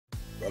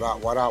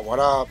What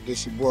up?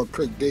 This your boy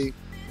Crick D.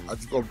 I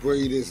just gonna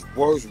bring you this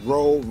worst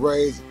road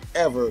rage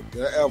ever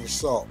that I ever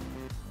saw.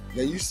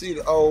 Now you see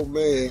the old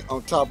man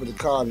on top of the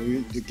car,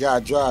 and the guy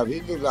driving,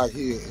 he look like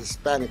he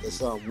Hispanic or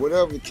something.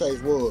 Whatever the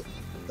case was,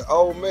 the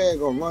old man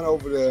gonna run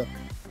over there,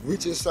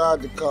 reach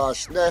inside the car,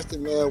 snatch the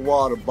man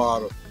water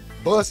bottle,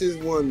 bust his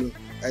window,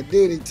 and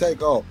then he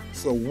take off.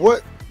 So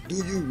what do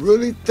you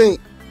really think?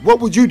 What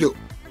would you do?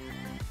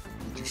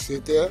 Would you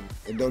sit there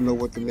and don't know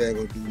what the man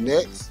gonna do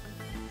next?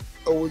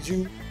 Or would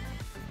you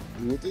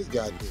do what this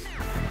guy did?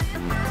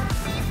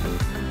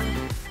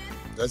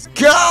 Let's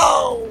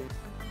go!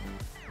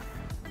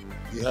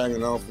 You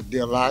hanging on for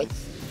dear life.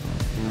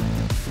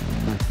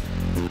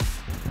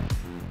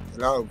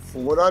 And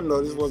from what I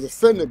know, this was a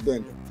fender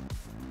bender.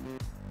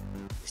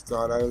 It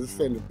started out as a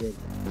fender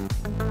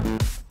bender.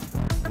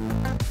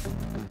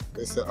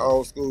 They said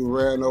old school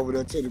ran over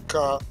there to the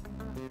car,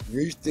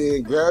 reached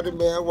in, grabbed the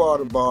man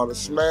water bottle,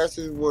 smashed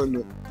his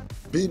window,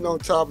 beating on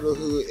top of the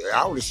hood.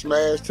 I would have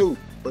smashed too.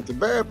 But the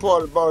bad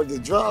part about it, the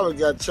driver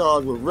got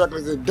charged with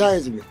reckless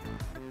endangerment.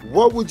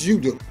 What would you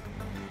do?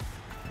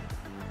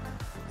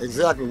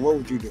 Exactly, what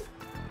would you do?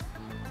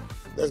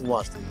 Let's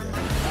watch this guy.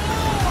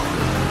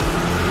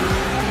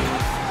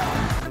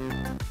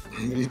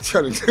 He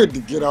telling him to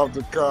get off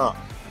the car.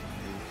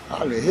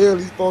 How the hell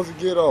he supposed to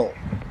get off?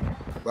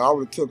 But I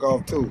would have took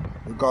off too.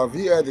 Because if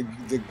he had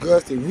the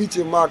guts to reach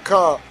in my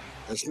car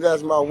and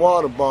snatch my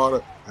water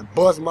bottle and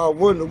bust my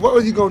window, what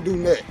was he gonna do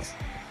next?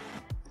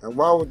 And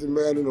why was the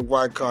man in the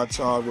white car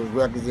charged with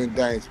reckless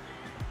endangerment?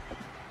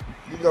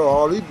 You know,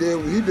 all he did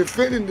was he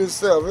defended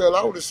himself. Hell,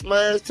 I would have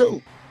smashed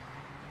too.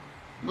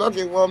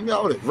 Lucky it wasn't me, I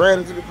would have ran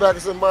into the back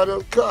of somebody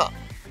else's car.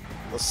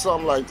 Or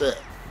something like that.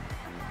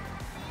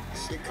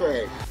 Shit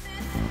crazy.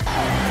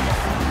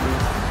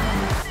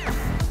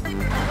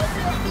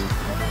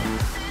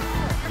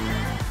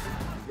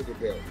 Look at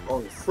that,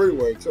 on the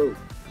freeway too.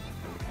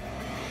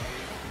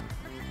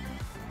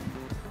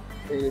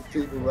 Any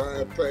people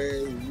riding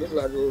past, look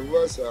like it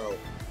was rush hour.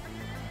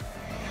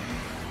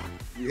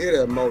 You hear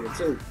that motor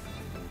too,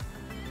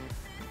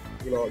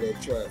 with all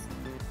that traffic.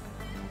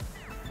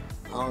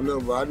 I don't know,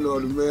 but I know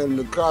the man in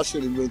the car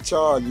should have been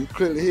charged. You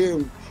couldn't hear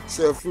him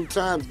say a few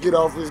times, get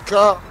off his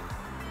car.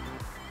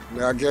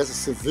 Now I guess the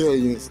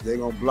civilians, they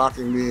gonna block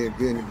him in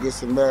being a good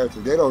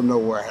Samaritan. They don't know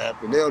what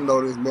happened. They don't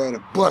know this man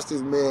had bust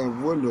his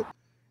man's window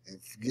and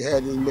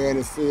had this man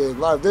in fear of his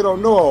life. They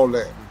don't know all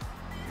that.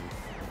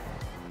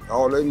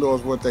 All they know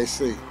is what they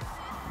see.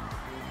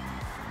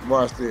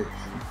 Watch this.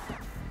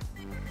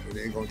 And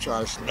they gonna try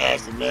to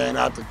snatch the man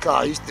out the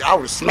car. I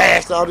would have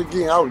smashed out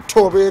again. I would have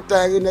tore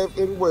everything in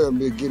the way of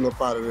me getting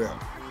up out of there.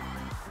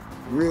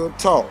 Real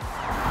talk.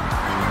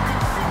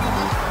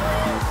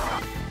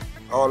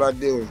 All I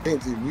did was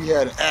empty. We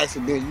had an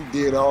accident. You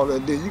did all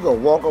that. You gonna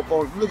walk up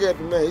on. Look at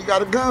the man. He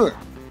got a gun.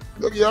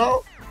 Look,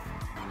 y'all.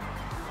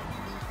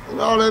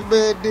 And all that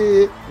man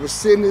did was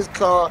sit in his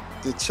car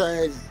to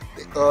change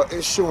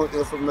insurance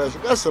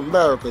information. That's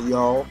America,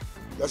 y'all.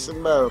 That's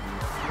America.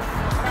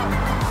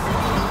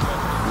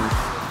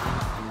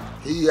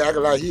 He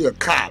acting like he a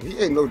cop. He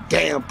ain't no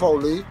damn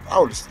police. I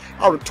would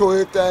have tore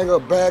everything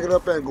up, bag it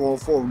up, and going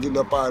forward, getting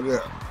up out of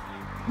there.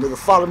 Nigga,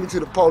 follow me to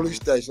the police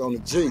station on the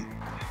Jeep.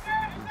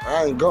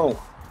 I ain't going.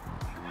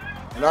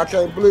 And I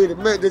can't believe it.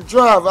 Man, the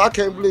driver, I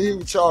can't believe he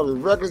was charged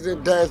with reckless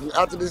endangerment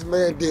after this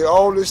man did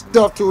all this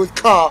stuff to his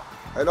car,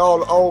 and all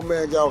the old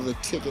man got was a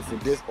ticket for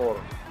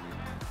disorder.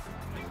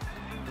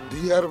 Do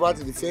you have the right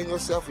to defend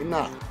yourself or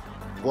not?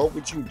 What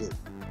would you do?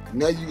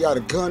 Now you got a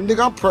gun.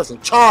 Nigga, I'm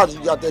pressing charges.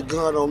 You got that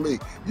gun on me.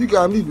 You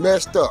got me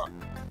messed up.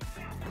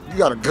 You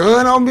got a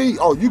gun on me?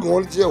 Oh, you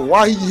going to jail.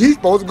 Why he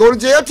supposed to go to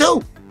jail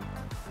too?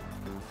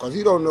 Because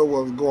he don't know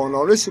what's going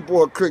on. This your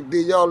boy Crick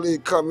D. Y'all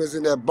leave comments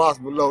in that box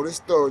below. This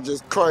story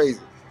just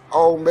crazy.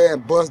 Old man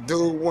bust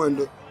dude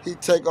window. He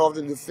take off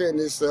to defend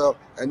himself.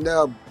 And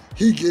now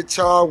he get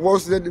charged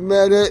worse than the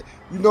man that,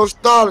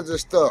 started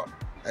this stuff.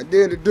 And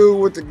then the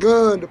dude with the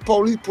gun, the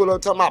police pull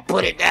up talking about,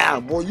 put it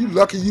down. Boy, you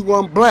lucky you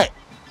wasn't black.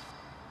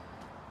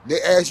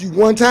 They asked you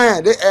one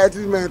time. They asked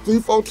this man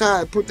 3-4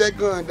 times, put that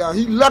gun down.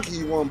 He lucky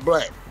he wasn't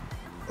black.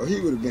 Or he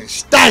would have been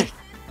stank.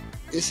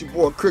 It's your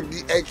boy Crick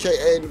D,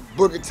 a.k.a. the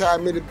Boogie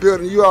Time in the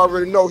building. You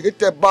already know. Hit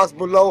that box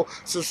below,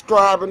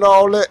 subscribe and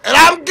all that. And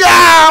I'm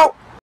gone!